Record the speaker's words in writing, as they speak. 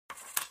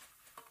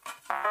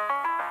Hey,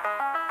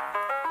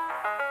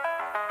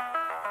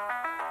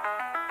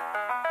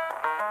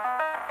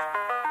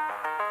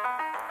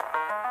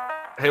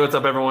 what's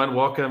up, everyone?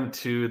 Welcome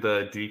to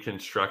the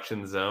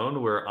Deconstruction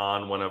Zone. We're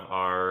on one of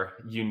our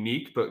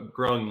unique but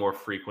growing more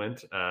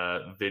frequent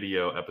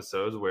video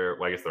episodes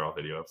well, I guess they're all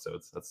video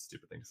episodes. That's a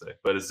stupid thing to say,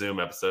 but a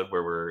Zoom episode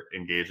where we're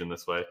engaged in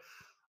this way.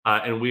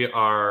 And we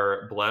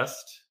are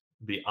blessed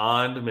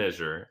beyond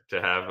measure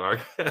to have our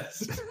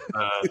guest,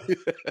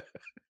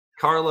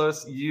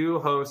 Carlos. You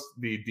host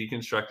the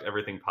Deconstruct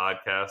Everything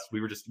podcast.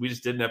 We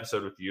just did an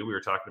episode with you. We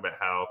were talking about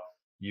how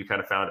you kind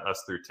of found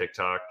us through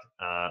TikTok,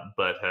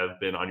 but have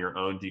been on your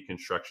own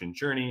deconstruction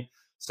journey,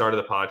 started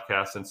the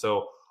podcast. And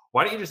so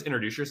why don't you just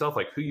introduce yourself,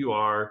 like who you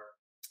are,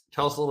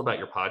 tell us a little about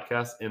your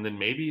podcast, and then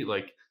maybe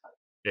like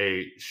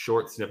a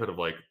short snippet of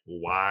like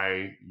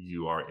why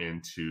you are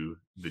into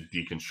the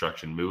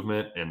deconstruction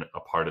movement and a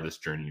part of this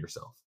journey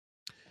yourself.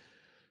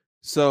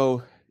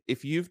 So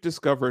if you've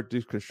discovered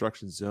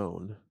Deconstruction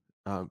Zone,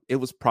 it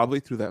was probably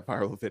through that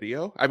viral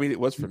video. I mean, it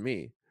was for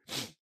me.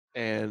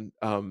 And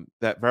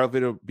that viral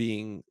video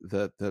being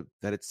that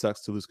it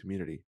sucks to lose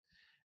community.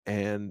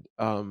 And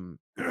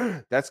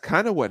that's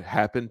kind of what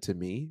happened to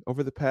me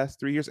over the past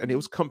 3 years. And it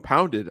was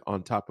compounded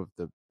on top of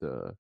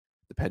the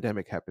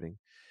pandemic happening.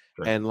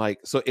 Sure. And like,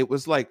 so it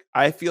was like,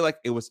 I feel like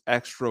it was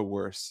extra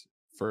worse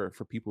for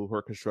people who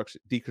are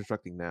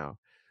deconstructing now,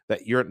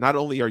 that you're not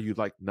only are you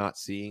like not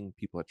seeing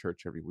people at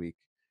church every week,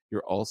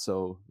 you're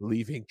also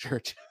leaving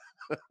church.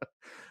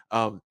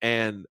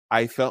 And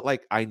I felt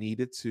like I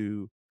needed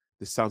to,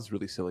 this sounds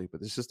really silly,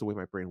 but it's just the way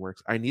my brain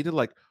works. I needed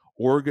like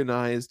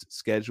organized,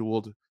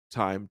 scheduled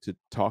time to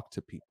talk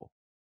to people,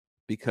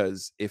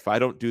 because if I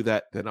don't do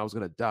that, then I was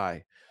going to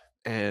die.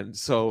 And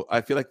so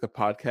I feel like the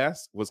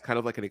podcast was kind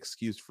of like an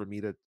excuse for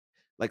me to,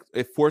 like,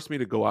 it forced me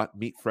to go out,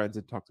 meet friends,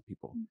 and talk to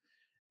people.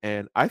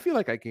 And I feel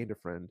like I gained a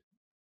friend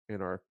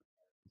in our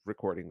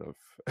recording of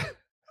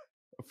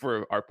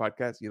for our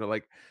podcast. You know,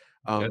 like,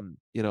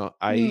 you know,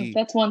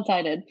 that's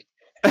one-sided.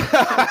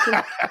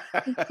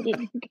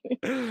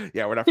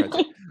 Yeah, we're not friends.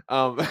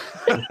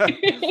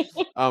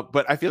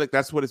 But I feel like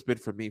that's what it's been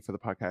for me for the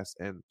podcast.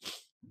 And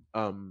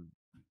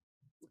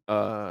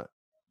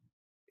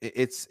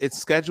it's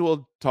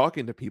scheduled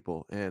talking to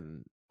people,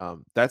 and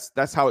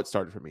that's how it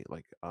started for me.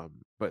 Like,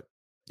 but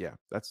yeah,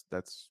 that's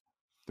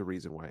the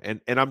reason why.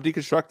 And I'm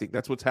deconstructing.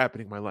 That's what's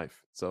happening in my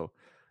life. So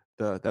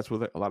that's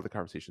what a lot of the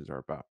conversations are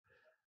about.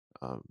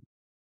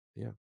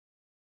 Yeah.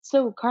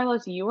 So,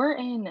 Carlos, you were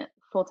in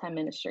full-time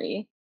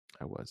ministry.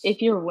 I was.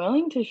 If you're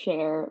willing to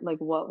share, like,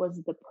 what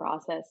was the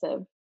process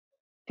of,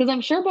 because I'm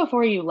sure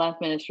before you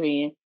left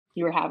ministry,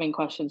 you were having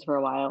questions for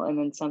a while, and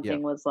then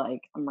something was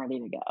like, I'm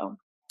ready to go.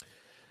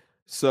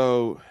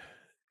 So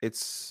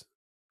it's,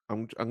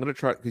 I'm gonna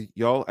try, because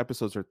y'all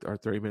episodes are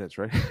 30 minutes,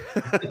 right?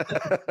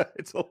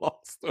 It's a long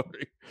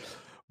story,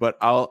 but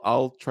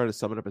I'll try to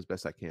sum it up as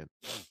best I can.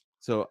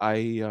 So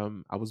I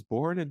was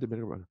born in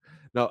Dominican.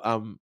 No,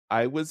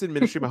 I was in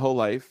ministry my whole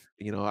life.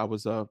 You know, I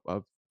was a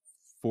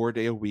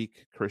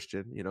 4-day-a-week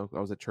Christian. You know, I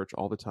was at church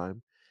all the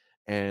time.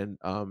 And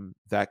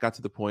that got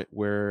to the point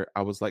where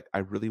I was like, I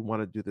really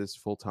want to do this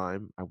full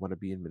time. I want to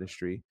be in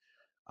ministry.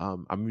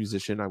 I'm a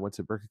musician. I went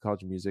to Berklee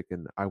College of Music,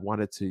 and I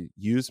wanted to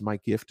use my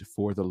gift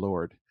for the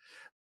Lord.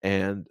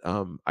 And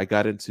I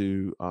got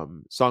into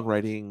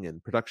songwriting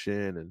and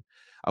production, and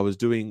I was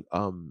doing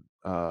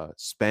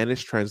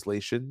Spanish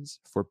translations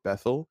for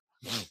Bethel.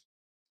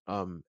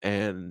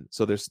 And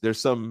so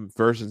there's some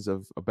versions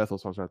of Bethel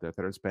songs out there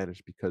that are in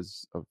Spanish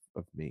because of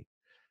me.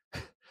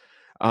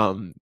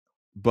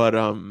 But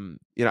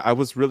you know, I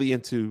was really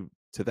into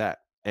that,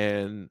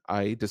 and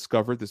I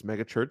discovered this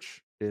mega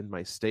church in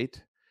my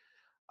state.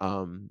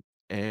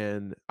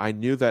 And I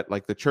knew that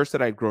like the church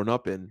that I'd grown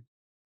up in,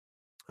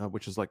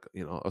 which is like,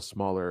 you know, a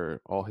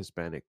smaller all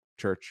Hispanic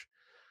church,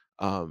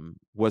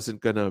 wasn't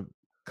gonna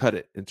cut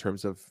it in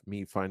terms of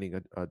me finding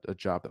a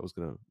job that was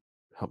gonna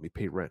help me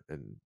pay rent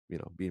and, you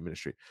know, be in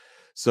ministry.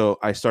 So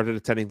I started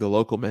attending the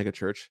local mega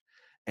church,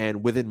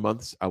 and within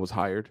months I was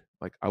hired.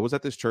 Like, I was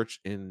at this church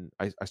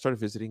I started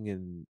visiting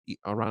in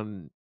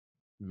around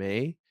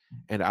May,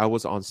 and I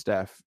was on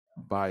staff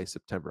by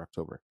September,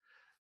 October.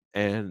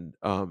 And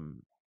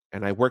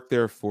I worked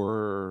there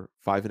for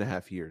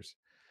 5.5 years.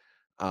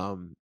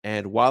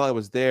 And while I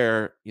was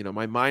there, you know,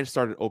 my mind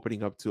started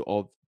opening up to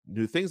all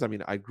new things. I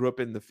mean, I grew up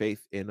in the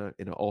faith in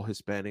an all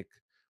Hispanic,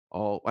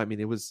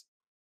 it was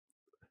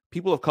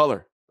people of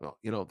color. Well,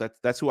 you know,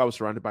 that's who I was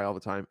surrounded by all the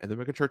time. And the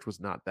mega church was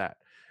not that.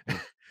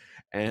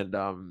 And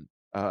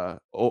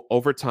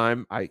over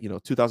time,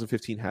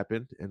 2015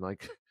 happened, and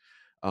like,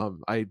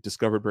 I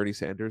discovered Bernie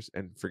Sanders,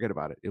 and forget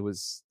about it. It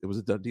was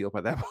a done deal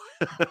by that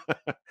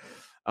point.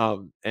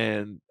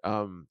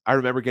 I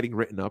remember getting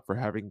written up for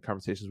having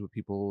conversations with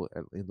people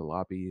in the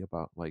lobby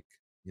about, like,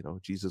 you know,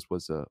 Jesus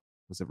was a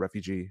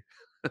refugee.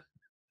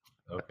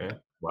 Okay.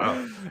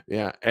 Wow.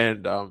 Yeah.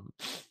 And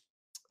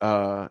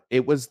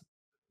it was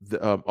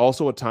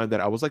also a time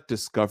that I was like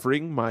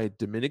discovering my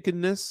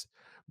Dominicanness,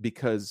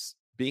 because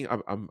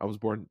I was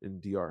born in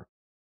DR,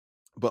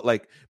 But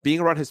like being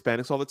around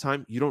Hispanics all the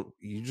time,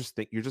 you just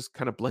think you're just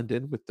kind of blend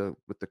in with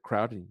the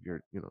crowd, and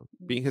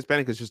being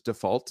Hispanic is just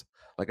default.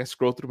 Like I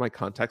scroll through my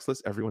contacts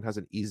list, everyone has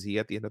an EZ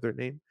at the end of their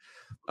name.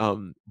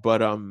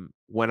 But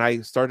when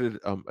I started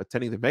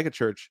attending the mega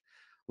church,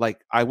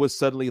 like I was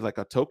suddenly like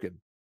a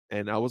token,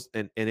 and I was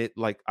and it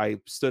like I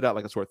stood out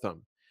like a sore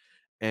thumb.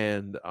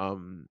 And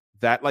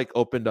that like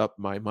opened up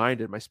my mind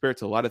and my spirit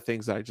to a lot of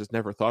things that I just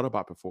never thought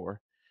about before.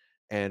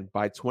 And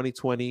by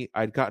 2020,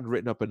 I'd gotten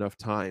written up enough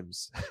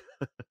times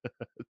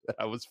that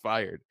I was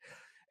fired.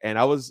 And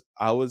I was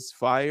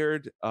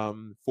fired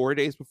 4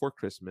 days before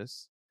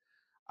Christmas.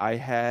 I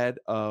had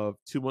a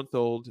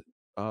 2-month-old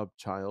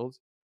child.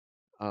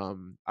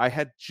 I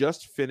had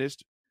just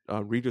finished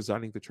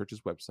redesigning the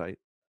church's website.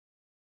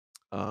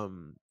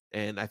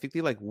 And I think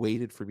they like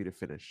waited for me to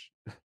finish.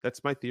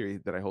 That's my theory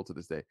that I hold to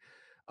this day.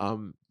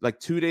 Like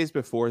 2 days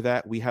before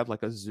that, we had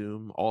like a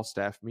Zoom all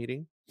staff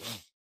meeting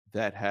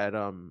that had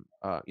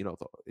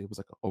it was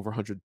like over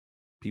 100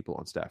 people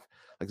on staff,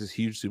 like this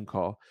huge Zoom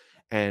call.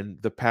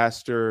 And the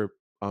pastor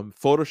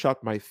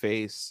photoshopped my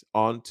face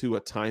onto a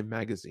Time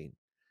magazine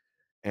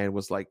and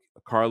was like,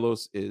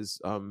 Carlos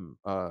is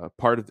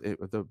part of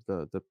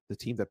the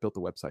team that built the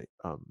website,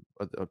 a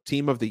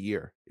team of the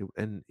year.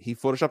 And he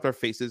photoshopped our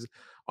faces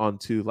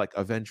onto like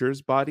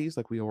Avengers bodies,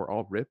 like we were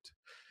all ripped.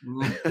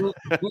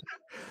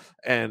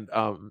 And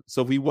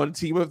so we won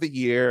team of the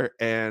year,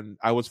 and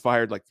I was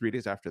fired like 3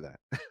 days after that.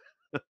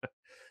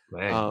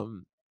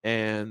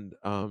 And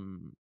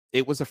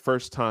it was the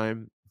first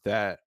time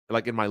that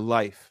like in my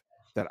life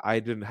that I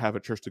didn't have a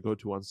church to go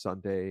to on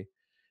Sunday.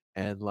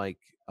 And like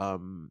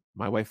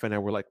my wife and I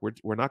were like,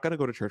 we're not going to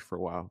go to church for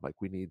a while,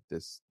 like we need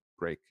this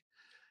break.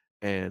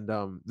 And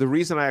the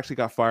reason I actually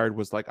got fired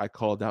was like I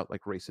called out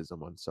like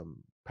racism on some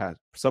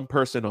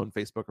person on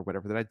Facebook or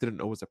whatever that I didn't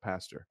know was a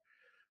pastor.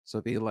 So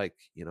they like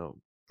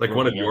like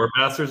one of your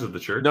pastors of the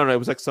church? No, it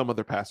was like some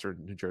other pastor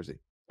in New Jersey.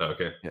 Oh,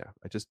 okay. Yeah,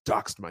 I just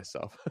doxed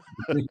myself.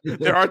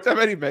 There aren't that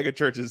many mega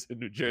churches in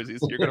New Jersey,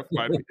 so you're gonna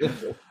find me.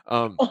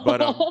 No,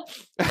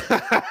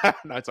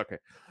 it's okay.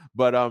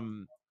 But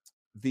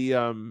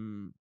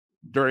the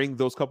during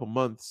those couple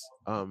months,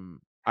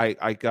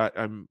 I got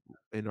in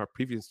our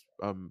previous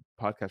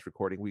podcast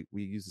recording,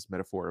 we use this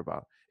metaphor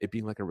about it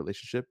being like a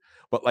relationship,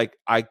 but like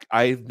I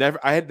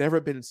had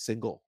never been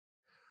single.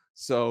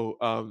 So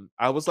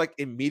I was like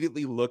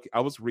immediately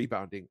I was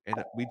rebounding,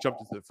 and we jumped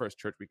into the first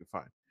church we could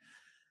find.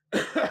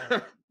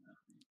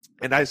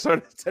 And I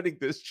started attending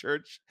this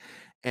church,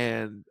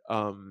 and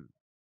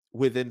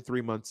within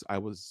 3 months I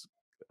was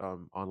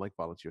on like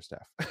volunteer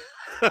staff.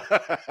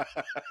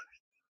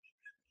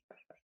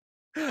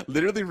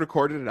 Literally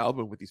recorded an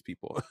album with these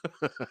people.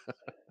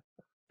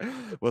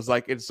 Was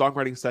like in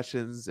songwriting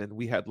sessions, and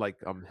we had like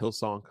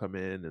Hillsong come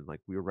in, and like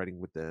we were writing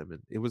with them,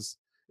 and it was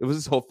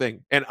this whole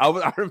thing. And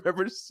I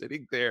remember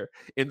sitting there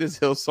in this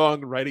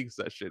Hillsong writing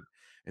session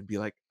and be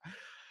like,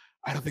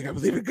 I don't think I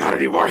believe in God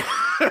anymore.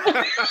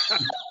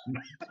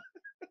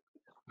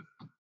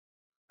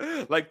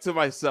 Like to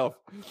myself.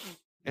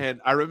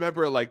 And I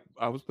remember like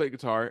I was playing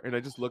guitar, and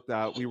I just looked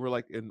out. We were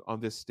like on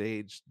this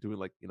stage doing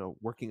like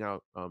working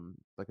out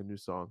like a new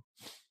song.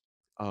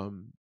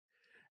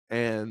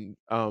 And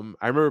I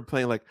remember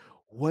playing like,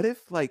 what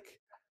if like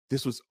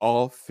this was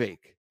all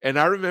fake? And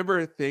I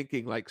remember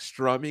thinking like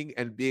strumming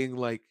and being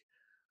like,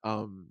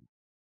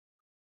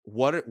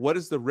 what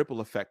is the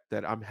ripple effect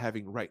that I'm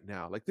having right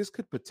now? Like this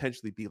could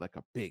potentially be like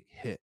a big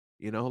hit,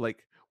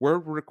 like we're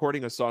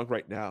recording a song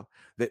right now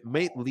that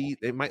might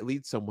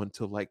lead someone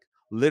to like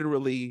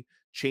literally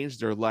change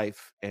their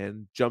life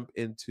and jump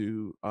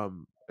into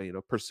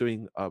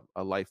pursuing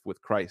a life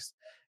with Christ.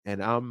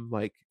 And I'm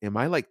like, am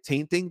I like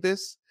tainting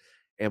this?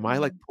 Am I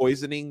like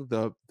poisoning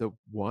the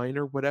wine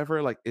or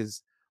whatever? Like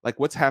is like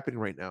what's happening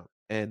right now?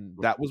 And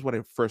that was when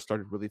I first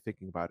started really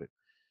thinking about it.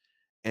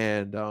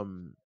 And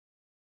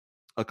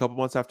a couple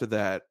months after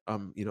that,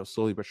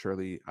 slowly but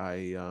surely,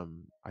 I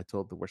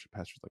told the worship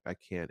pastors like I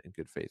can't in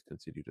good faith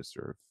continue to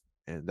serve,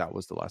 and that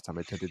was the last time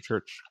I attended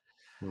church.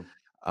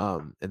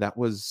 And that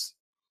was,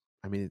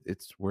 I mean,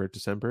 we're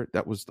December.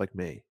 That was like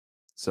May,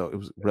 so it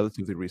was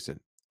relatively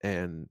recent.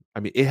 And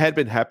I mean, it had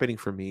been happening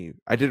for me.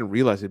 I didn't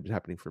realize it had been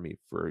happening for me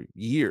for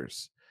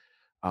years.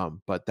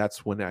 But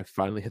that's when I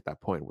finally hit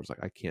that point where it's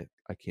like I can't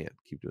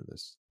keep doing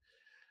this.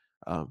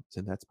 And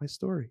that's my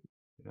story.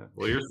 Yeah.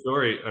 Well, your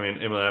story, I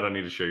mean, Emily, I don't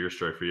need to share your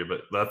story for you,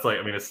 but that's like,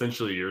 I mean,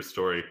 essentially your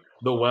story.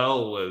 The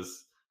well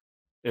was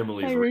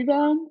Emily's my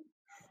rebound.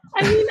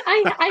 I mean,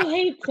 I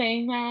hate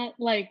saying that.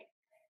 Like,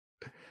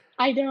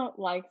 I don't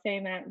like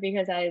saying that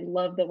because I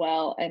love the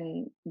well,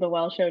 and the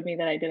well showed me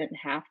that I didn't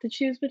have to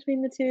choose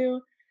between the two.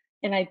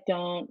 And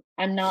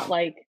I'm not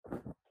like,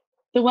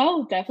 the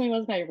well definitely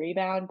was my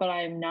rebound, but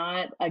I'm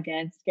not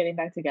against getting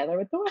back together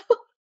with the well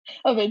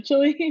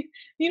eventually.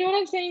 You know what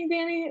I'm saying,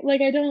 Danny?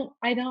 Like, I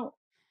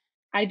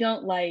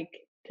don't like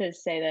to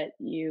say that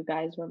you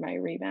guys were my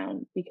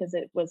rebound because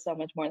it was so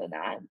much more than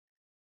that.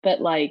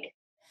 But like,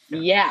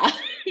 yeah,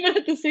 but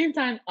at the same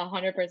time,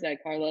 100%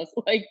 Carlos.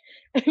 Like,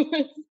 it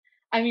was.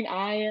 I mean,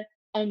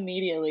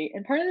 immediately.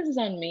 And part of this is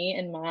on me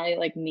and my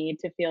like need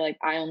to feel like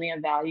I only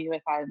have value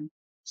if I'm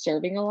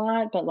serving a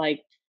lot, but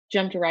like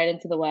jumped right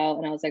into the well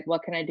and I was like,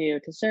 what can I do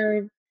to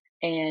serve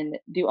and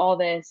do all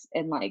this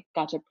and like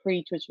got to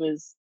preach, which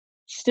was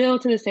still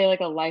to this day like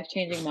a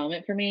life-changing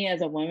moment for me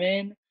as a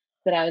woman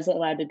that I was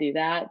allowed to do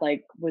that,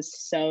 like was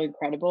so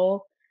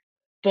incredible.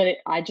 But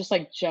I just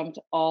like jumped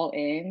all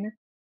in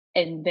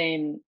and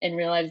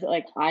realized that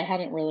like I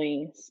hadn't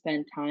really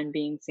spent time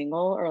being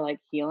single or like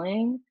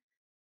healing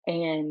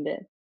and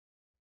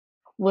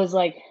was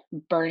like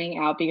burning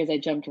out because I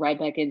jumped right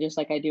back in just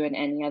like I do in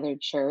any other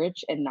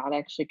church and not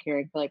actually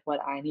caring for like what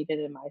I needed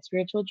in my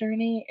spiritual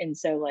journey. And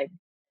so like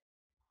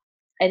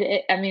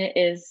I mean it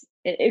is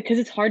because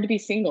it's hard to be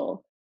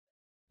single.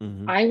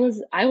 Hmm. I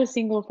was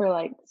single for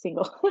like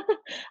single.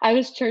 I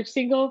was church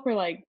single for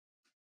like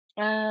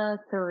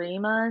 3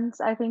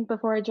 months I think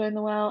before I joined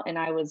the well, and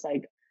I was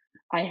like,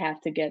 I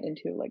have to get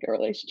into like a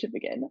relationship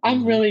again.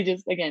 I'm Hmm. really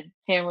just again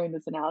hammering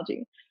this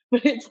analogy,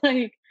 but it's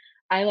like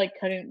I like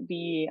couldn't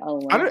be I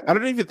alone.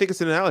 don't even think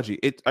it's an analogy.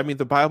 I mean,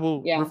 the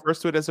Bible Yeah. refers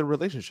to it as a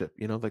relationship.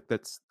 You know, like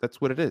that's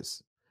what it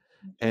is.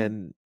 Yeah.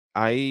 And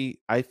I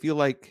feel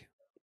like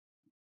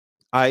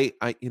I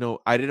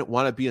didn't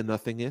want to be a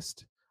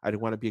nothingist. I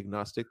didn't want to be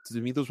agnostic. To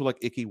me, those were like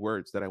icky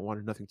words that I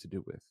wanted nothing to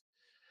do with.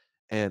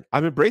 And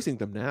I'm embracing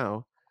them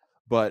now,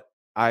 but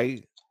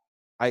I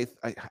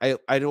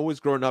I'd always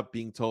grown up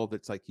being told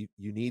it's like you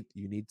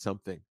need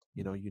something.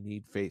 You know, you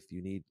need faith.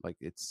 You need like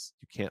it's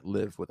you can't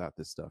live without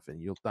this stuff,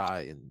 and you'll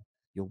die and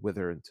you'll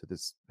wither into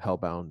this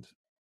hellbound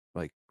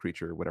like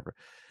creature or whatever.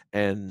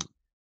 And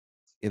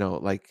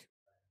like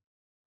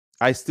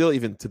I still,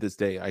 even to this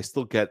day, I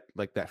still get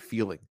like that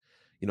feeling.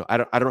 I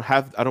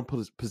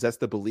don't possess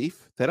the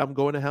belief that I'm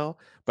going to hell,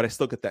 but I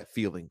still get that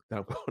feeling that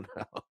I'm going to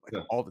hell like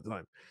Yeah. all the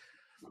time.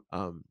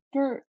 Um,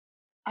 For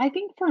I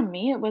think for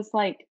me, it was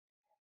like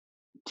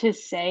to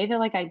say that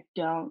like I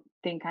don't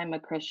think I'm a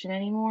Christian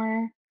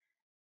anymore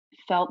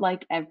felt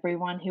like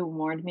everyone who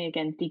warned me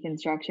against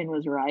deconstruction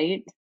was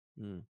right.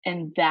 mm,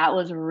 And that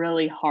was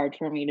really hard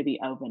for me to be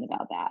open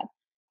about that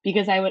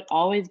because I would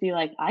always be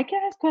like, I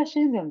can ask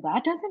questions, and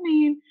that doesn't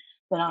mean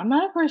that I'm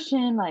not a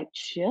Christian. Like,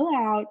 chill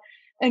out.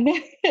 And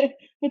then,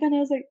 but then I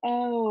was like,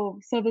 oh,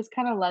 so this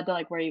kind of led to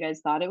like where you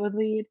guys thought it would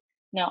lead.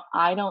 Now,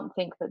 I don't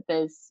think that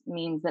this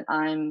means that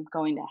I'm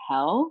going to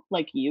hell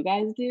like you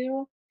guys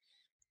do,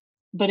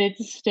 but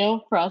it's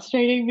still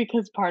frustrating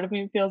because part of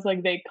me feels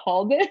like they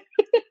called it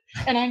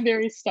and I'm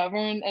very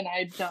stubborn and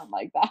I don't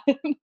like that.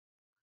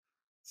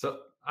 So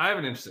I have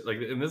an interesting, like,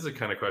 and this is a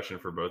kind of question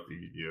for both of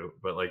you,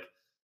 but like,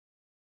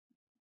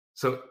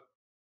 so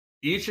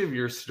each of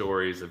your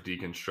stories of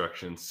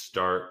deconstruction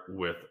start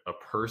with a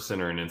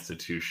person or an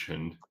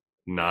institution,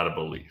 not a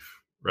belief,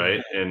 mm,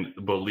 right?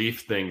 And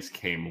belief things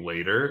came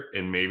later,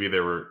 and maybe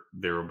there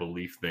were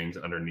belief things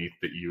underneath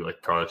that you,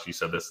 like Carlos, you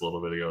said this a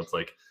little bit ago. It's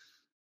like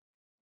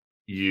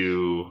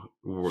you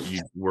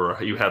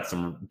had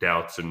some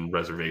doubts and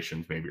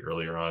reservations maybe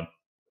earlier on,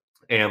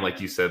 and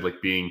like you said,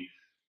 like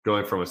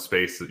going from a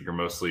space that you're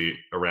mostly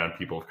around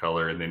people of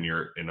color, and then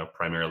you're in a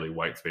primarily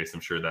white space.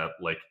 I'm sure that,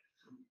 like,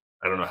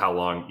 I don't know how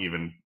long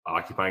even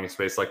occupying a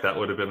space like that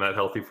would have been that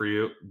healthy for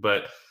you,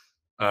 but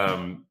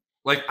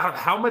like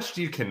how much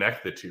do you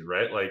connect the two,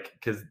 right? Like,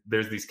 because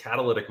there's these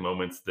catalytic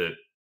moments that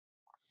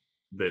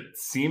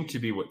seem to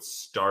be what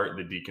start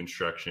the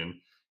deconstruction,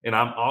 and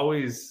I'm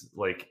always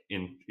like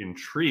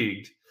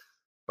intrigued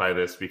by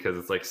this, because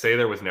it's like, say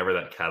there was never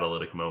that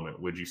catalytic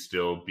moment, would you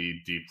still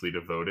be deeply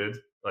devoted?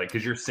 Like,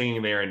 because you're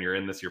singing there and you're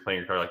in this, you're playing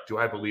your guitar, like, do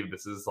I believe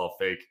this is all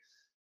fake?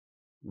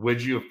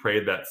 Would you have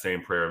prayed that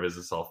same prayer of, is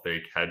this all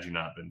fake, had you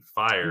not been ooh,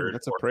 fired?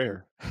 that's a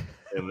prayer.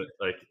 And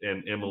like,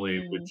 and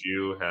Emily, would Mm.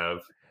 you have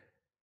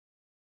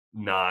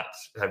not,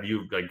 have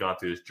you like gone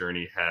through this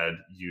journey had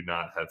you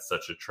not had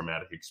such a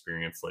traumatic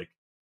experience, like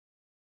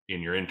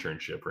in your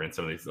internship or in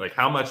some of these, like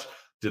how much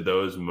did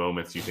those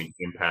moments, you think,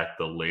 impact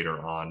the later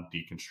on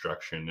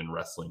deconstruction and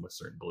wrestling with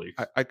certain I,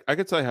 beliefs? I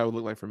could tell you how it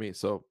looked like for me.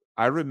 So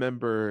I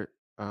remember,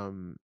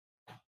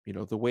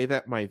 the way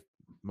that my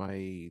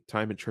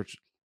time in church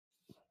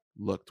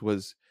looked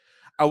was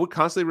I would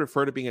constantly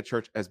refer to being at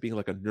church as being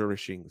like a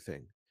nourishing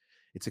thing.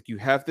 It's like you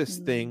have this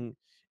Mm. thing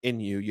in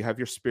you, you have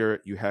your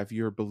spirit, you have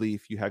your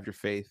belief, you have your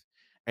faith,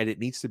 and it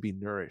needs to be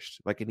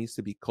nourished. Like it needs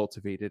to be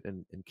cultivated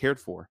and cared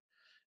for.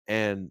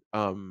 And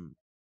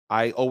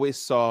I always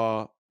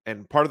saw,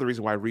 and part of the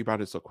reason why I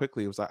rebounded so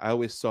quickly was I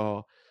always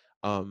saw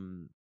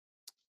um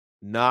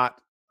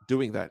not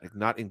doing that, like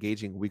not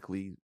engaging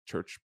weekly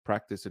church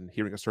practice and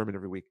hearing a sermon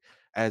every week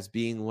as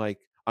being like,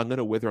 I'm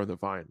gonna wither on the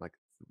vine, like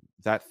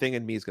that thing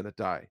in me is gonna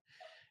die.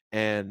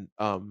 And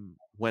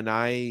when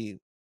I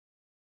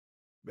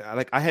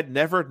had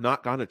never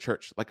not gone to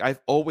church. Like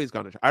I've always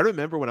gone to church. I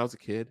remember when I was a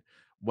kid,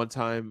 one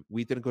time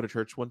we didn't go to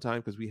church one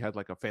time because we had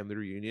like a family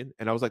reunion,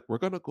 and I was like, we're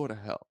gonna go to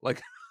hell.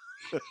 Like,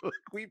 like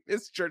we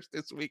missed church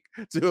this week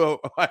to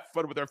have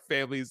fun with our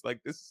families.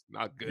 Like this is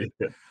not good.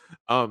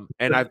 Yeah.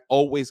 And I've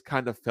always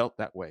kind of felt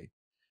that way,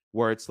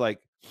 where it's like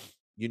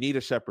you need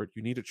a shepherd,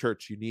 you need a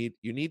church, you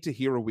need to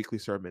hear a weekly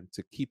sermon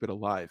to keep it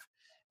alive.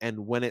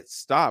 And when it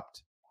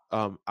stopped,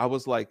 I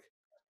was like,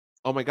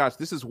 oh my gosh,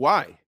 this is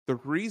why. The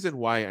reason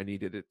why I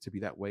needed it to be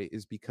that way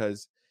is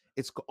because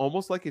it's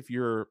almost like if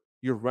you're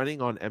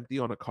running on empty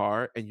on a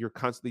car and you're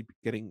constantly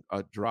getting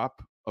a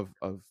drop of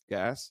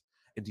gas.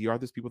 And do you are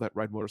these people that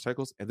ride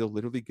motorcycles and they'll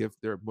literally give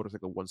their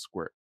motorcycle one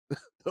squirt.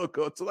 They'll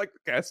go to like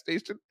the gas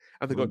station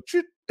and they go,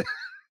 chit.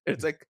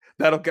 It's like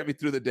that'll get me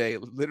through the day.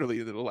 Literally,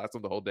 it'll last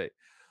them the whole day.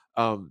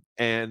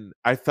 And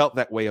I felt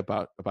that way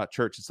about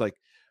church. It's like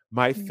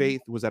my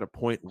faith was at a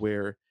point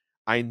where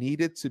I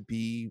needed to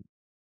be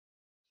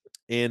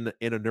in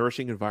a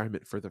nourishing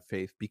environment for the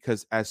faith,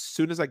 because as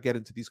soon as I get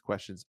into these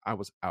questions, I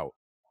was out.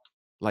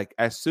 Like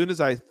as soon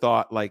as I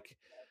thought like,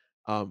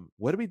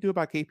 what do we do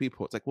about gay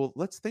people? It's like, well,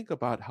 let's think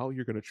about how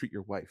you're going to treat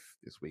your wife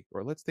this week,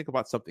 or let's think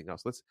about something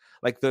else. Let's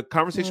like the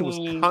conversation was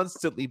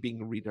constantly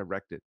being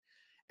redirected.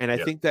 And I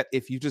think that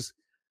if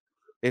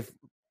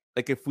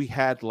we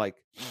had like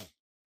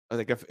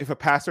if a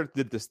pastor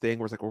did this thing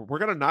where it's like, we're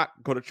going to not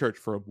go to church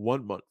for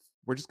 1 month.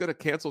 We're just going to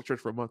cancel church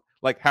for a month.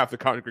 Like half the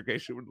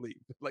congregation would leave.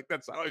 Like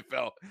that's how I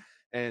felt.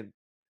 And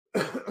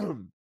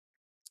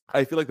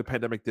I feel like the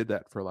pandemic did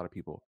that for a lot of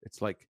people.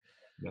 It's like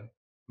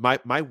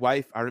my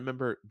wife, I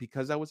remember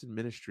because I was in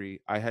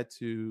ministry, I had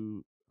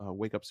to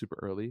wake up super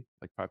early,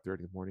 like 5:30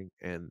 in the morning.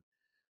 And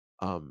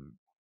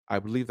I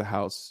would leave the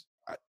house.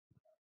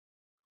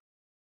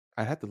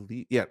 I had to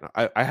leave. Yeah,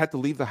 I had to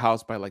leave the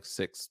house by like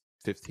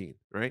 6:15,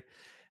 right?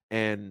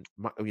 And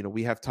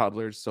we have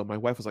toddlers, so my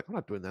wife was like, "I'm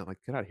not doing that. Like,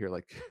 get out of here.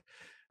 Like,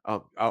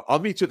 I'll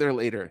meet you there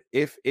later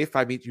if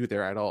I meet you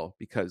there at all,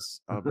 because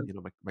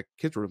my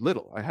kids were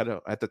little.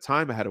 At the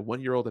time I had a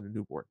 1-year-old and a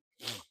newborn,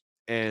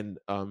 and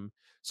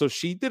so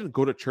she didn't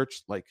go to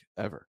church like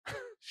ever.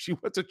 She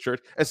went to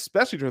church,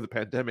 especially during the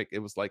pandemic. It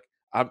was like,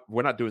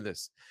 we're not doing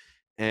this,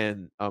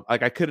 and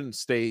like I couldn't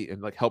stay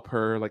and like help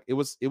her. Like it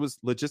was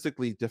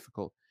logistically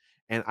difficult,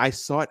 and I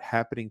saw it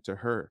happening to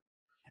her,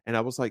 and I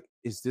was like,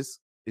 is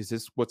this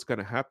what's going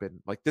to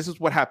happen? Like this is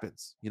what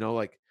happens,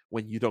 like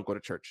when you don't go to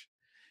church.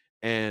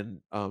 And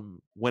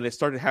when it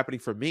started happening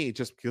for me,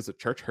 just because of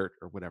church hurt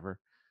or whatever,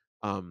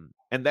 and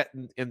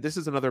this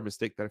is another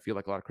mistake that I feel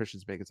like a lot of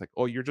Christians make. It's like,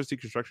 oh, you're just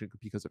deconstruction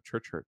because of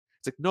church hurt.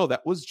 It's like, no,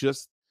 that was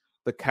just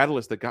the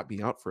catalyst that got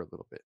me out for a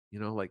little bit,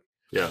 like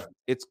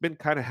it's been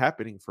kind of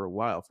happening for a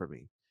while for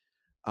me.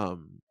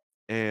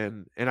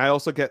 And I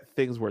also get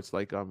things where it's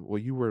like, well,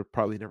 you were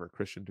probably never a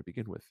Christian to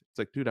begin with. It's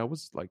like, dude, I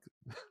was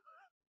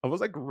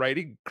like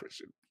writing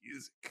Christian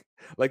music.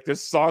 Like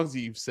there's songs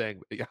you've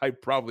sang. I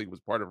probably was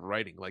part of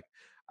writing. Like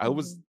I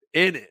was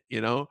in it,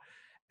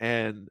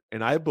 and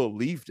I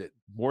believed it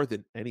more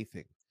than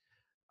anything.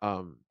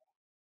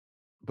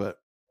 But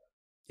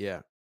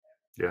yeah.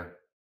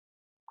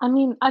 I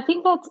mean, I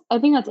think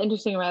that's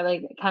interesting, right?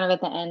 Like kind of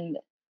at the end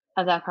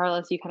of that,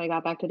 Carlos, you kind of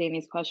got back to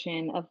Danny's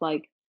question of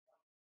like,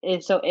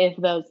 if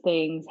those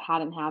things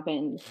hadn't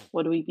happened,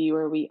 would we be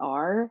where we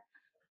are?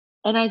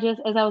 And I just,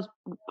 as I was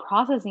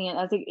processing it,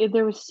 I was like,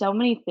 there was so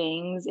many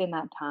things in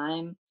that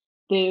time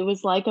that it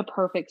was like a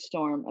perfect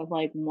storm of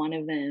like one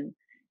of them.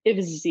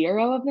 If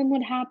 0 of them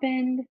would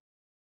happen,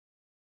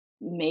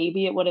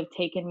 maybe it would have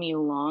taken me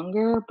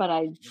longer, but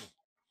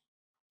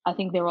I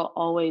think there will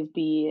always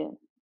be,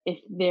 if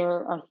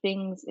there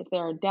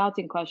are doubts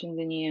and questions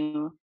in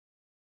you,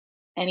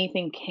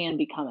 anything can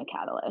become a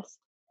catalyst,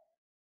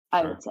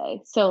 I would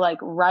say. So like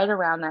right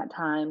around that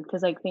time,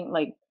 because I think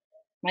like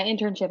my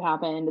internship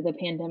happened, the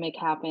pandemic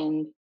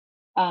happened.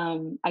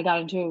 I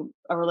got into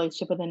a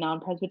relationship with a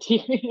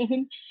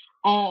non-Presbyterian.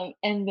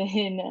 And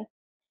then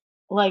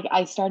like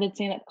I started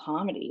stand-up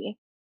comedy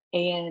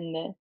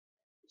and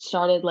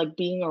started like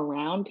being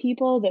around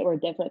people that were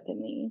different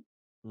than me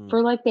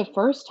for like the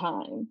first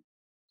time.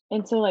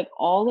 And so like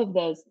all of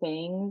those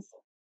things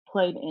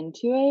played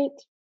into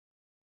it.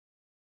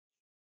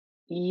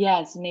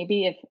 Yes,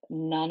 maybe if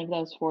none of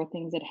those 4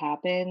 things had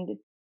happened,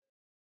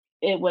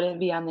 it wouldn't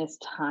be on this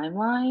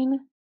timeline.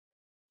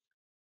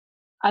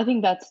 I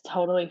think that's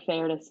totally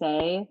fair to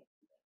say,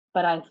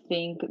 but I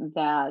think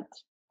that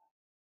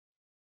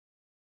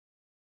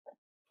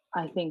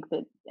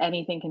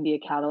anything can be a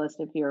catalyst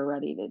if you're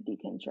ready to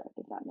deconstruct,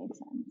 if that makes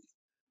sense.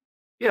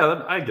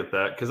 Yeah, I get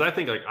that, because I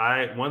think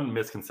like one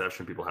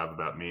misconception people have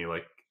about me,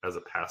 like as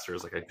a pastor,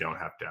 is like I don't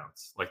have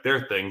doubts. Like there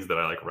are things that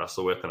I like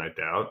wrestle with and I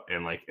doubt,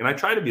 and I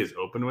try to be as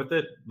open with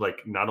it, like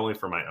not only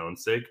for my own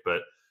sake,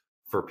 but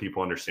for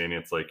people understanding.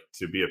 It's like,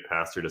 to be a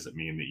pastor doesn't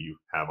mean that you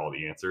have all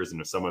the answers,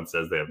 and if someone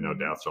says they have no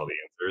doubts or all the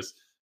answers,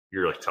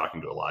 you're like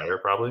talking to a liar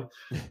probably.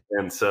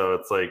 And so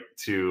it's like,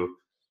 to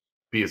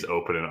be as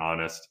open and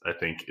honest, I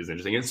think, is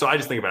interesting. And so I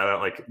just think about it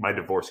like my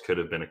divorce could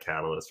have been a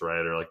catalyst,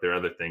 right? Or like there are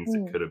other things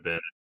that could have been,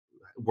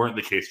 weren't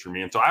the case for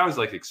me. And so I was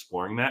like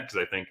exploring that, because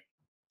I think,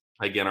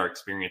 again, our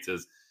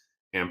experiences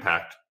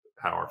impact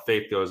how our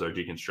faith goes, our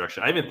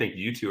deconstruction. I even think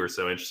you two are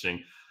so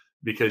interesting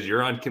because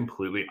you're on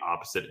completely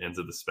opposite ends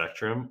of the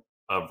spectrum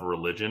of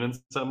religion in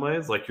some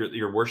ways. Like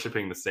you're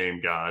worshiping the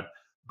same God,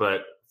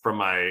 but from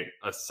my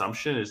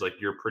assumption is like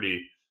you're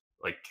pretty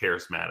like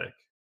charismatic,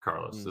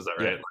 Carlos. Is that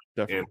right?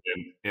 Yeah, and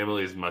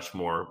Emily's much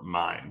more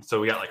mind.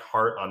 So we got like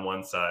heart on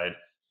one side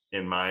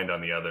in mind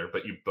on the other,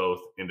 but you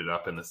both ended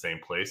up in the same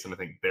place. And I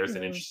think there's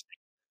an Mm. interesting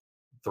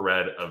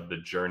thread of the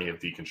journey of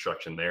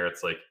deconstruction there.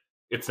 It's like,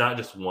 it's not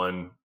just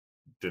one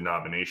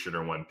denomination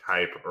or one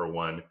type or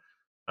one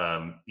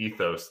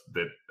ethos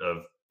that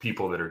of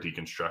people that are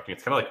deconstructing.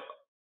 It's kind of like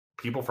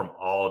people from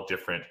all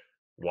different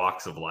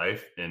walks of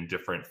life and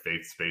different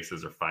faith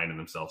spaces are finding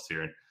themselves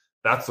here. And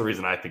that's the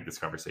reason I think this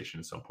conversation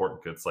is so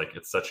important, because it's like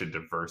it's such a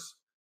diverse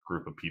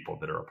group of people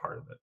that are a part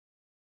of it.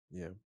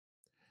 Yeah.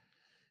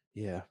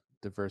 Yeah.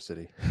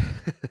 Diversity.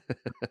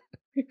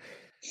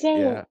 So,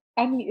 Yeah.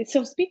 I mean,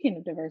 so speaking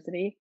of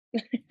diversity,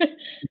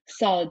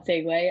 solid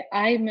segue.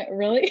 I'm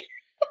really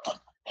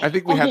I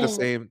think we had the although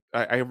same.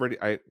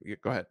 Yeah,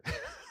 go ahead.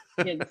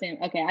 you're the same.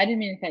 Okay, I didn't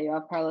mean to cut you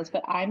off, Carlos,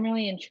 but I'm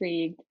really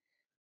intrigued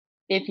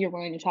if you're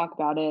willing to talk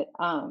about it,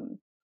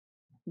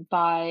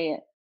 by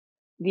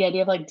the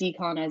idea of like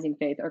decolonizing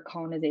faith or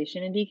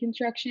colonization and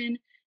deconstruction,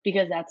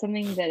 because that's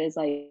something that is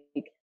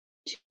like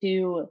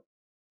to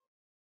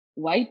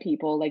white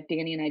people, like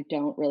Danny and I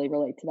don't really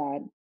relate to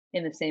that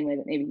in the same way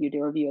that maybe you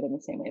do, or view it in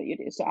the same way that you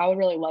do. So I would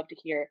really love to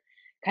hear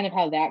kind of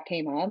how that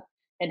came up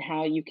and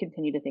how you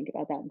continue to think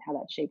about that and how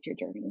that shaped your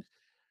journey.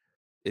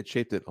 It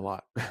shaped it a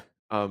lot.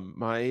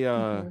 My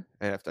Hmm.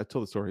 I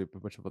told the story a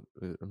bunch of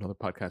another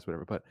podcast,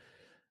 whatever. But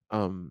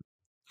um,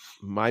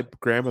 my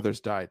grandmothers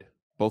died,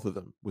 both of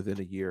them, within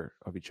a year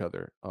of each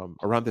other,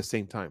 around the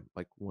same time.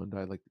 Like one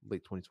died like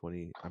late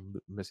 2020. I'm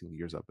messing the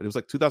years up, but it was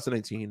like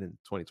 2019 and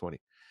 2020.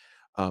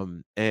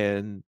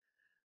 And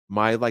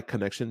my like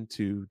connection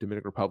to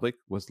Dominican Republic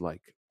was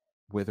like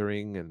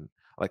withering, and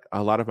like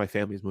a lot of my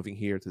family is moving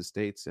here to the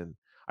States, and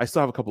I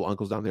still have a couple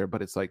uncles down there,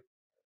 but it's like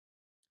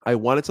I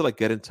wanted to like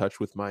get in touch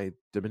with my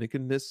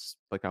Dominicanness.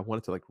 Like I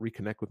wanted to like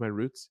reconnect with my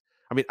roots.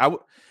 I mean,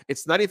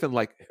 it's not even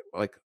like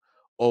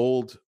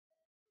old,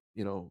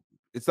 you know,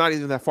 it's not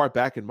even that far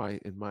back in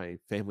my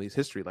family's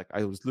history. Like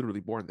I was literally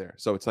born there.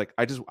 So it's like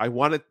I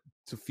wanted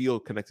to feel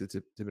connected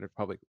to Dominican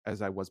Republic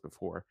as I was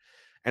before.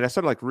 And I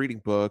started like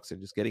reading books and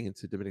just getting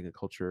into Dominican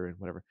culture and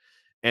whatever.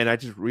 And I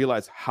just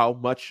realized how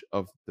much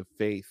of the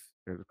faith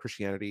or the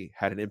Christianity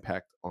had an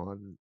impact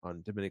on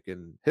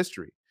Dominican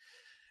history.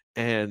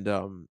 And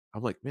I'm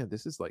like, man,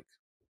 this is like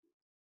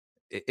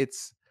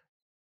it's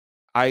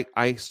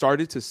I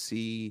started to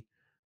see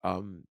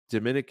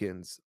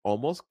Dominicans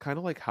almost kind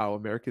of like how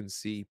Americans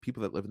see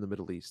people that live in the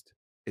Middle East.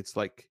 It's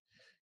like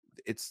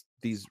it's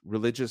these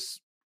religious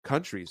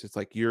countries. It's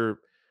like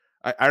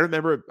I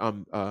remember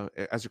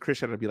as a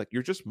Christian I'd be like,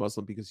 you're just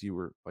Muslim because you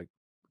were like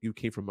you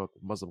came from a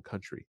Muslim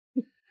country.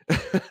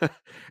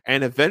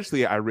 And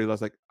eventually I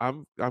realized like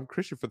I'm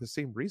Christian for the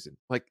same reason.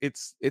 Like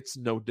it's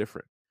no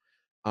different.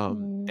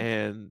 Mm,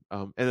 And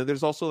then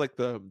there's also like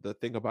the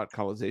thing about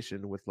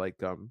colonization with like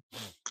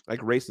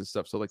race and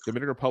stuff. So like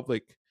Dominican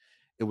Republic,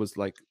 it was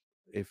like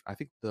if I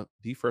think the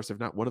first, if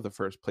not one of the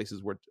first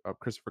places where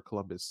Christopher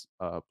Columbus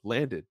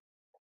landed.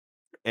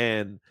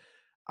 And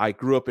I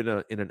grew up in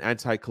an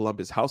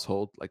anti-Columbus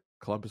household. Like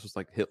Columbus was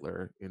like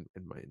Hitler in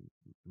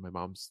my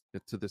mom's,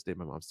 to this day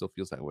my mom still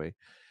feels that way.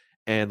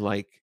 And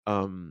like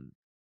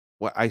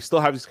well, I still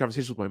have these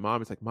conversations with my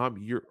mom. It's like, Mom,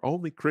 you're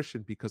only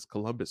Christian because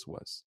Columbus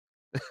was.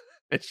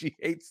 And she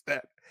hates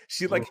that.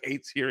 She like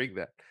hates hearing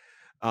that.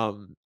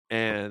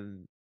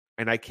 And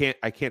I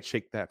can't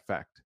shake that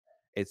fact.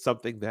 It's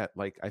something that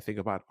like I think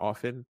about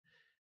often,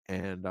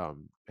 and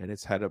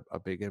it's had a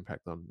big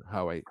impact on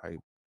how I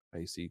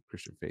see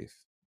Christian faith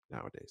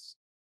nowadays.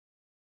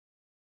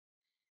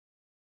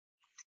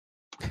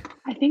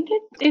 I think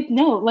it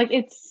no, like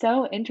it's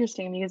so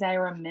interesting because I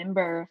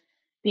remember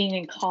being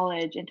in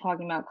college and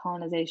talking about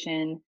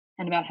colonization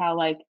and about how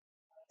like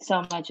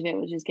so much of it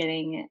was just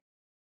getting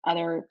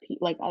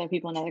like other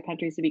people in other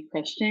countries to be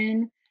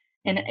Christian.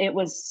 And Mhm. it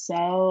was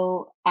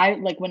so I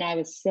like when I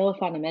was still a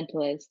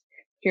fundamentalist,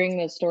 hearing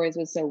those stories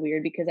was so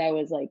weird because I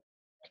was like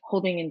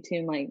holding in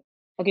tune like,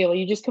 okay, well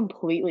you just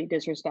completely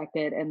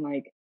disrespected and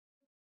like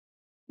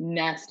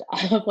messed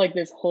up like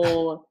this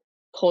whole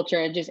culture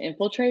and just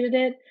infiltrated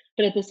it.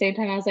 But at the same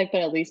time, I was like,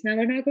 but at least now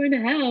they're not going to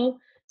hell.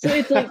 So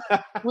it's like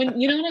when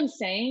you know what I'm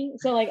saying?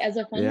 So like as a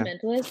Yeah.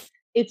 fundamentalist,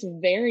 it's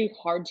very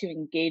hard to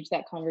engage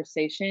that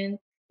conversation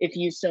if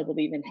you still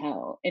believe in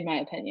hell, in my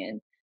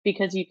opinion.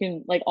 Because you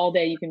can like all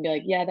day you can be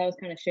like, yeah, that was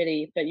kind of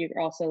shitty, but you're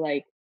also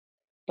like,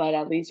 but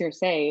at least you're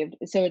saved.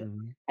 So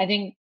Mhm. I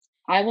think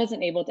I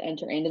wasn't able to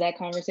enter into that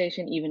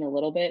conversation even a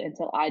little bit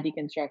until I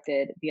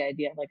deconstructed the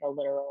idea of like a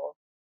literal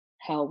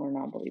hell where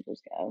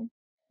non-believers go.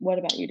 What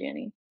about you,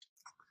 Danny?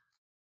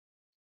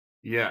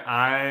 Yeah,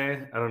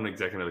 I don't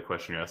exactly know the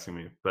question you're asking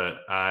me,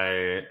 but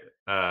I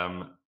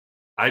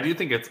do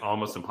think it's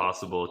almost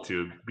impossible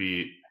to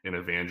be an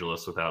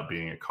evangelist without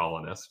being a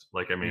colonist.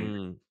 Like, I mean,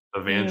 Mm.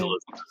 Mm,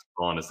 evangelism is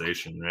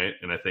colonization, right?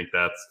 And I think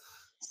that's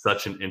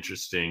such an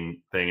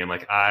interesting thing. And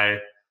like, I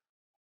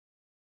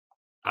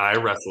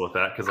wrestle with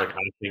that because like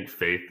I think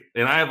faith,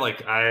 and I have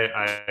like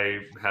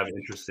I have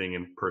interesting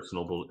and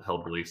personal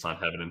held beliefs on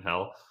heaven and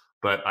hell,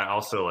 but I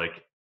also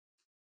like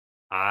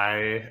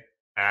I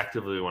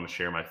actively want to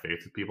share my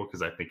faith with people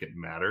because I think it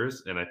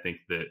matters and I think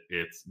that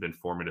it's been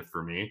formative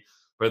for me.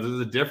 But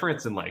there's a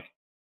difference in like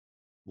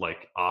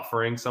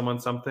offering someone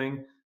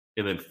something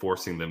and then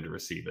forcing them to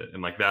receive it.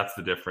 And like that's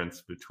the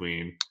difference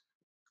between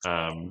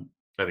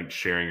I think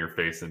sharing your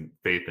faith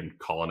and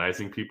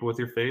colonizing people with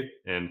your faith.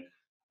 And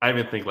I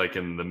even think like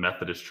in the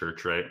Methodist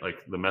Church, right? Like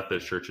the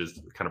Methodist Church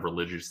is kind of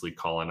religiously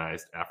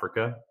colonized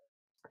Africa.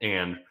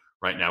 And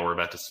right now we're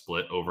about to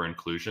split over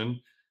inclusion.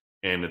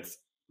 And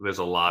there's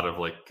a lot of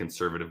like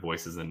conservative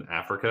voices in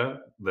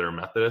Africa that are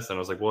Methodist. And I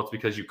was like, well, it's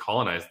because you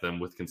colonized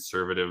them with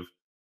conservative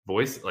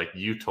voice. Like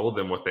you told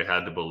them what they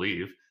had to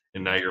believe,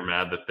 and now you're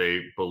mad that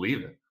they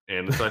believe it.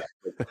 And so I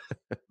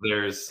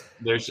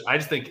think I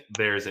just think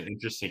there's an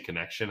interesting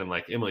connection. And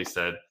like Emily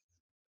said,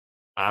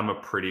 I'm a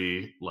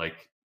pretty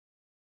like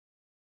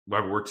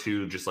we're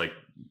two just like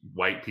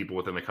white people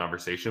within the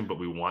conversation, but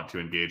we want to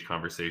engage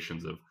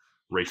conversations of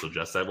racial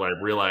justice. What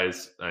I've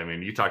realized, I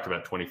mean, you talked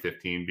about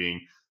 2015 being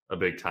a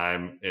big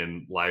time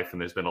in life,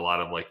 and there's been a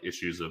lot of like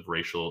issues of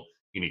racial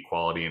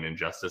inequality and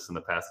injustice in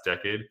the past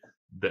decade.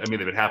 I mean,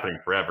 they've been happening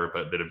forever,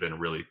 but that have been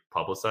really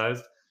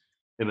publicized.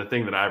 And the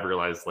thing that I've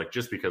realized, like,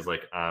 just because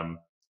like I'm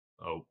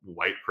a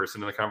white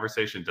person in the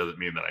conversation doesn't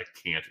mean that I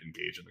can't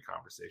engage in the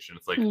conversation.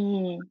 It's like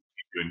Mm.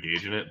 to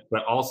engage in it,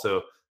 but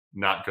also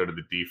not go to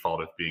the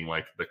default of being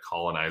like the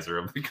colonizer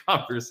of the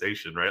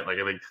conversation, right? Like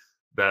I think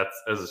that's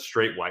as a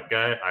straight white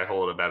guy, I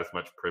hold about as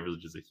much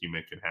privilege as a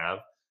human can have.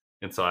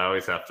 And so I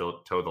always have to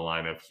toe the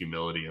line of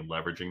humility and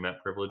leveraging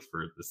that privilege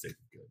for the sake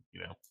of good, you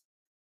know?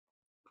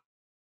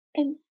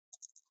 And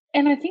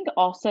And I think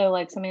also,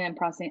 like, something I'm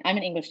processing, I'm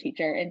an English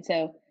teacher, and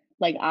so,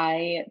 like,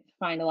 I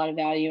find a lot of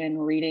value in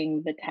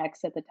reading the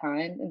text at the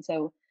time, and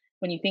so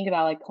when you think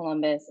about, like,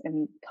 Columbus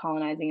and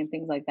colonizing and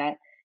things like that,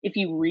 if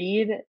you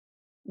read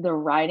the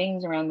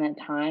writings around that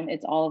time,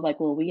 it's all of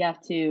like, well, we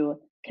have to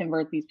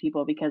convert these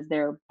people because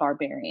they're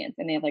barbarians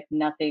and they have, like,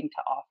 nothing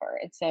to offer,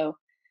 and so,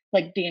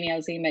 like, Danny, I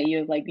was thinking about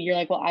you, like, you're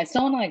like, "Well, I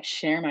still wanna, like,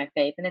 share my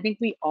faith," and I think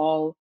we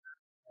all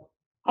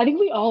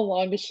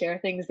long to share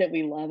things that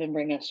we love and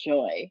bring us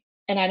joy.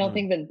 And I don't Mm,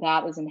 think that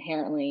that is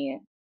inherently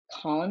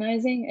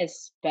colonizing,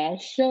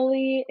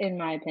 especially in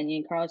my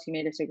opinion, Carlos, you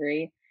may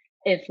disagree,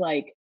 if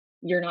like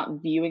you're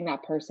not viewing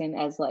that person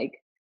as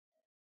like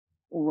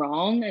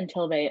wrong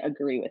until they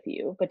agree with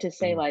you. But to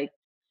say mm,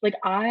 like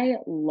I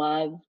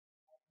love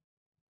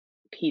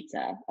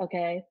pizza,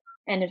 okay?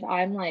 And if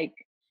I'm like,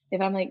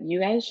 you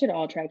guys should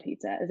all try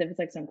pizza, as if it's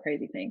like some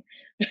crazy thing.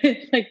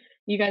 Like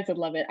you guys would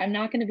love it. I'm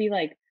not gonna be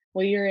like,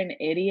 well, you're an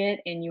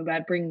idiot and you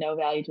got bring no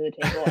value to the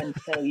table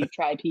until you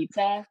try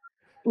pizza.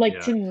 Like Yeah.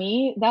 to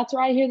me, that's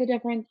where I hear the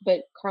difference.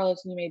 But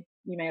Carlos, you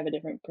may have a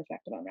different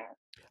perspective on that.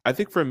 I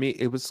think for me,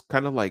 it was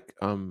kind of like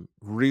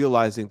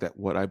realizing that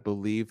what I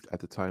believed at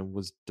the time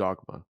was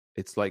dogma.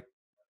 It's like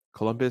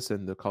Columbus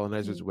and the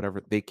colonizers, Mm,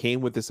 whatever, they came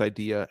with this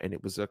idea, and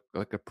it was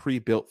like a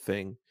pre-built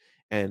thing,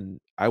 and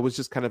I was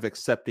just kind of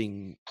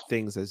accepting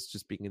things as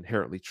just being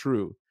inherently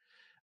true.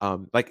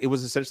 Like it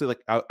was essentially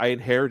like I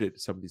inherited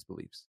some of these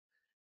beliefs,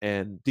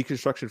 and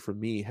deconstruction for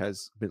me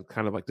has been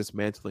kind of like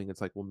dismantling.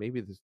 It's like, well, maybe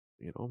this,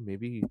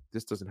 maybe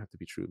this doesn't have to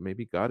be true.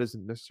 Maybe God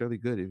isn't necessarily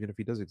good, even if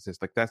he does exist,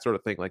 like that sort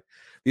of thing. Like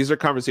these are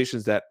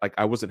conversations that like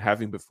I wasn't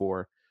having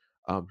before,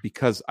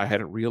 because I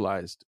hadn't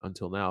realized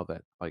until now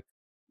that like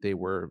they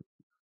were,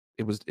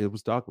 it was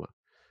dogma,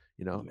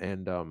 Yeah.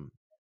 and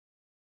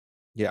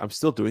yeah, I'm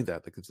still doing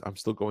that. Like I'm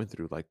still going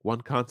through like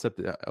one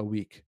concept a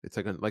week. It's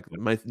like Yeah.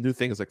 my new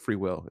thing is like free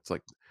will. It's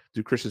like,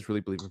 do Christians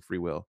really believe in free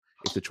will?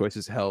 If the choice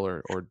is hell,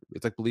 or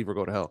it's like believe or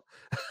go to hell.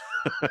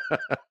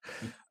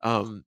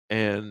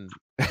 And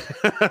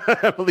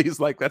Emily's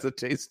like, that's a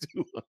taste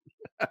too.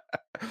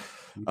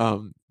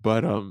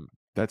 But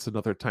that's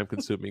another time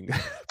consuming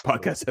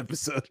podcast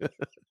episode.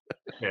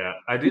 Yeah,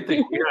 I do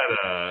think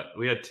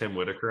we had Tim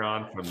Whitaker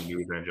on from the New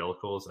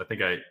Evangelicals. I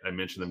think I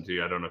mentioned him to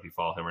you. I don't know if you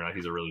follow him or not.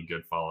 He's a really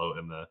good follow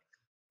in the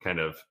kind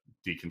of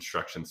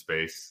deconstruction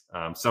space.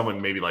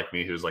 Someone maybe like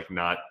me who's like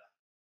not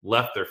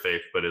left their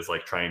faith, but is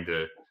like trying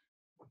to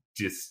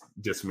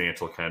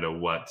dismantle kind of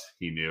what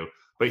he knew.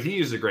 But he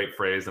used a great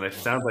phrase, and it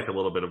sounds like a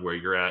little bit of where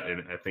you're at,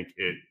 and I think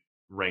it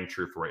rang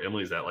true for where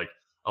Emily's at. Like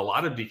a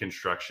lot of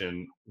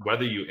deconstruction,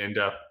 whether you end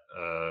up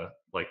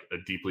like a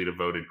deeply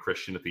devoted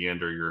Christian at the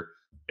end, or you're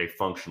a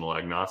functional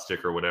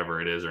agnostic or whatever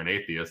it is, or an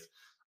atheist,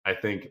 I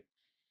think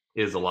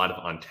is a lot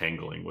of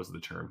untangling was the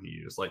term he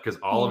used. Like because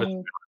all of it's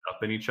mm,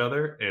 up in each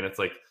other, and it's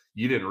like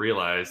you didn't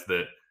realize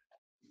that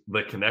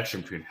the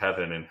connection between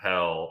heaven and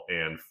hell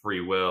and free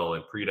will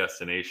and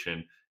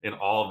predestination and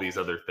all of these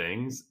other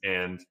things,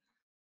 and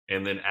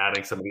then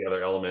adding some of the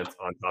other elements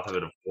on top of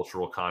it of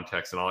cultural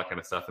context and all that kind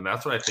of stuff. And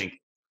that's what I think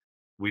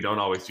we don't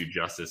always do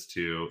justice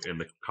to in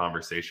the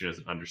conversation, is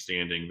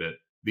understanding that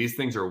these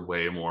things are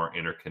way more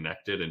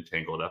interconnected and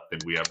tangled up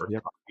than we ever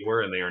Yep. thought they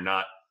were. And they are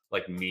not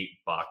like neat,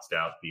 boxed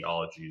out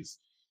theologies.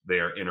 They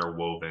are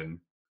interwoven.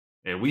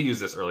 And we use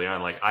this early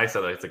on. Like I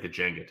said, it's like a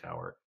Jenga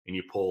tower, and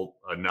you pull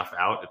enough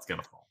out, it's going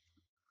to fall.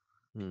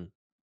 Hmm.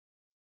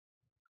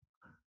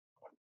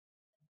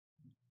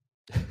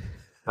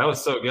 That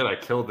was so good. I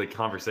killed the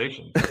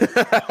conversation.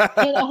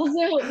 But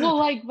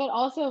also, but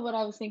also what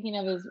I was thinking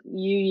of is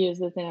you use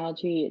this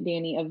analogy,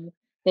 Danny, of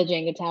the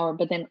Jenga tower,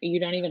 but then you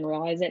don't even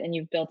realize it, and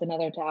you've built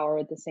another tower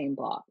with the same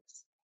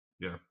blocks.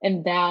 Yeah.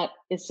 And that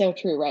is so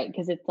true, right?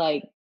 Because it's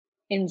like,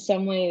 in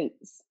some ways,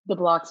 the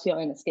blocks feel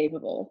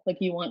inescapable. Like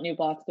you want new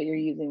blocks, but you're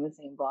using the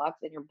same blocks,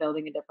 and you're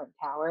building a different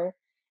tower.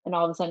 And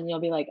all of a sudden, you'll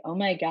be like, "Oh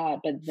my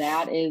god!" But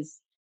that is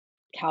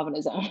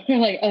Calvinism. You're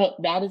like, "Oh,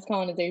 that is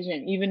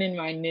colonization," even in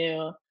my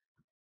new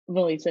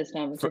belief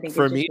system, which I think is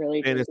For just me,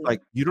 really and it's crazy.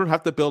 like you don't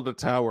have to build a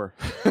tower.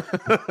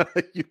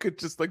 You could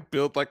just like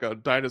build like a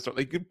dinosaur.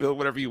 Like you could build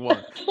whatever you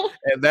want,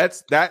 and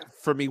that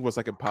for me was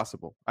like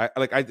impossible. I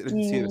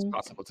didn't see it as Mm,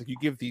 possible. It's like you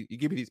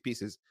give me these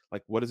pieces.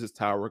 Like what is this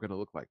tower going to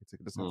look like? It's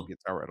like it doesn't have to Mm. be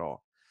a tower at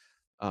all.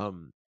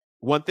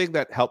 One thing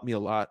that helped me a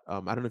lot. I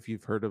don't know if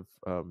you've heard of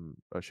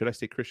Should I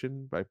Stay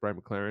Christian by Brian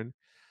McLaren.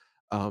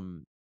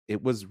 Um,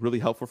 it was really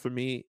helpful for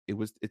me.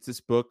 It's this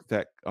book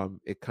that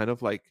it kind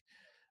of like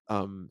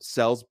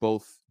sells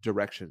both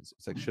directions.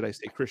 It's like, should I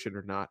stay Christian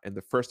or not? And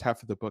the first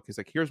half of the book is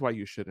like, here's why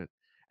you shouldn't.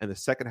 And the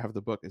second half of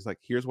the book is like,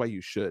 here's why you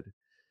should.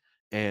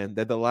 And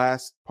then the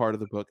last part of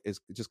the book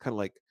is just kind of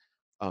like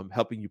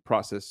helping you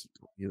process,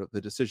 the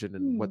decision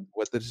and what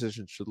mm, the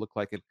decision should look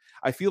like. And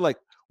I feel like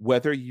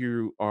whether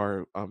you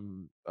are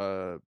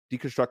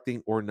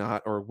deconstructing or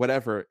not or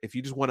whatever, if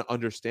you just want to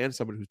understand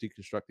someone who's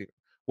deconstructing,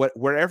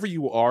 wherever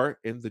you are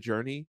in the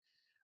journey,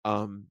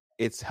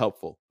 it's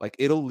helpful. Like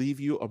it'll leave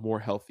you a more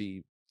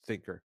healthy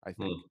thinker, I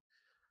think.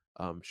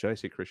 Mm. Should I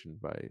Say Christian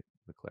by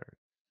McLaren?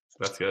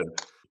 That's good.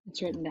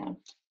 it's written down.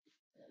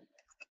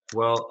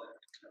 Well,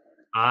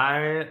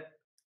 I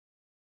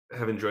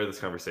have enjoyed this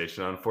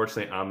conversation.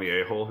 Unfortunately, I'm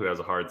the a-hole who has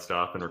a hard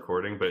stop in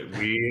recording, but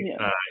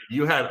Yeah.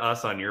 you had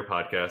us on your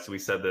podcast. We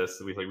said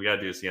this, we got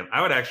to do this again.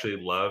 I would actually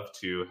love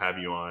to have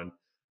you on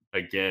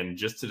again,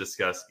 just to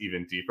discuss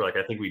even deeper. Like,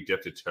 I think we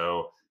dipped a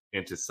toe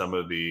into some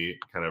of the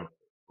kind of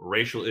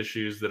racial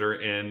issues that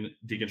are in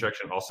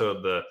deconstruction, also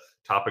the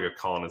topic of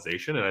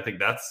colonization. And I think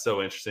that's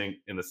so interesting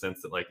in the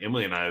sense that like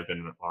Emily and I have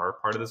been our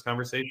part of this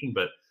conversation,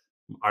 but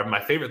my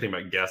favorite thing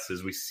about guests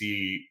is we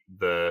see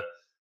the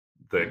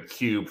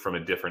cube from a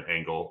different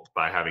angle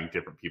by having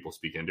different people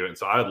speak into it. And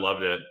so I would love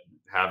to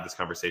have this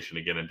conversation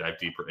again and dive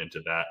deeper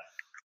into that.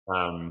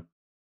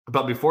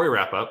 But before we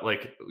wrap up,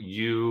 like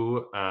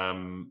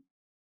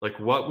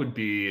what would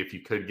be, if you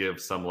could give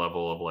some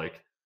level of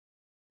like,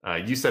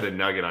 you said a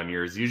nugget on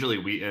yours. Usually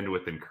we end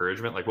with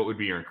encouragement. Like what would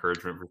be your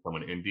encouragement for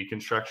someone in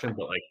deconstruction?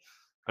 But like,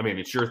 I mean,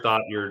 it's your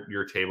thought,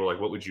 your table. Like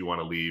what would you want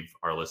to leave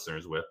our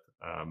listeners with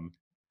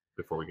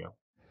before we go?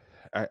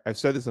 I've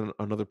said this on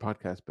another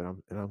podcast, but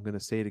I'm going to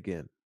say it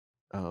again.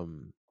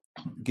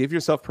 Give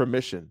yourself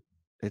permission.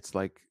 It's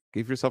like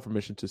give yourself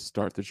permission to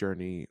start the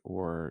journey,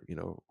 or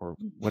or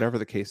whatever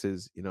the case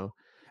is.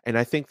 And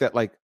I think that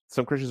like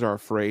some Christians are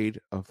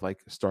afraid of like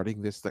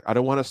starting this. Like I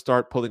don't want to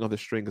start pulling on the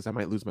string because I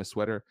might lose my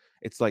sweater.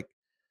 It's like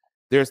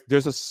there's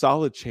a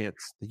solid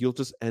chance that you'll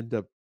just end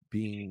up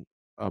being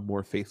a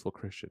more faithful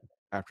Christian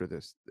after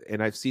this.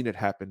 And I've seen it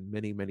happen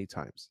many, many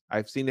times.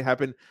 I've seen it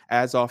happen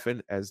as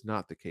often as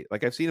not the case.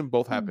 Like I've seen them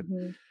both happen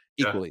Mhm.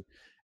 Yeah. equally.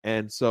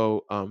 And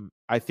so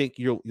I think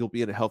you'll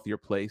be in a healthier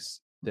place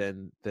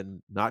than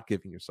not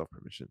giving yourself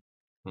permission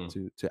Hmm.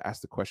 to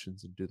ask the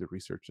questions and do the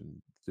research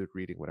and do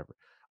reading, whatever.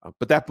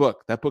 But that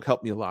book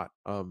helped me a lot.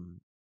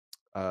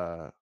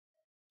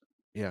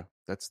 Yeah,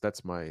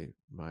 that's my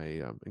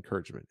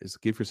encouragement is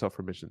give yourself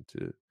permission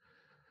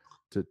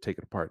to take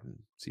it apart and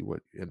see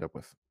what you end up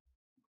with.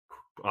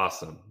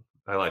 Awesome.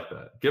 I like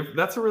that.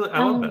 I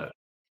love Um, that.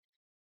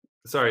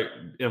 Sorry,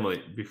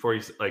 Emily, before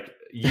you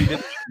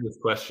did this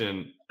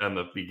question in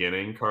the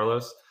beginning,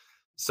 Carlos.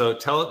 So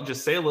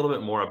just say a little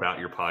bit more about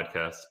your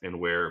podcast and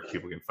where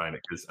people can find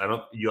it. Because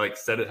you like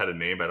said it had a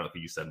name, but I don't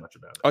think you said much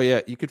about it. Oh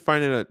yeah, you could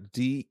find it at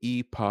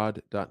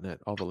depod.net.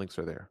 All the links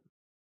are there.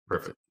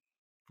 Perfect.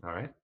 All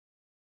right.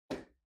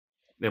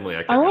 Emily, I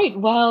all can right.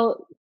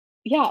 Well,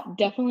 yeah,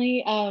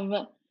 definitely.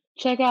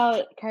 Check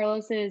out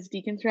Carlos's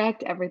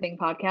Deconstruct Everything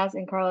podcast.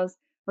 And Carlos,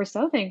 we're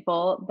so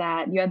thankful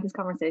that you had this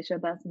conversation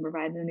with us and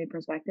provided a new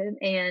perspective.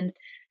 And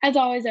as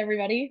always,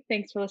 everybody,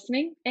 thanks for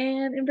listening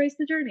and embrace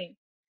the journey.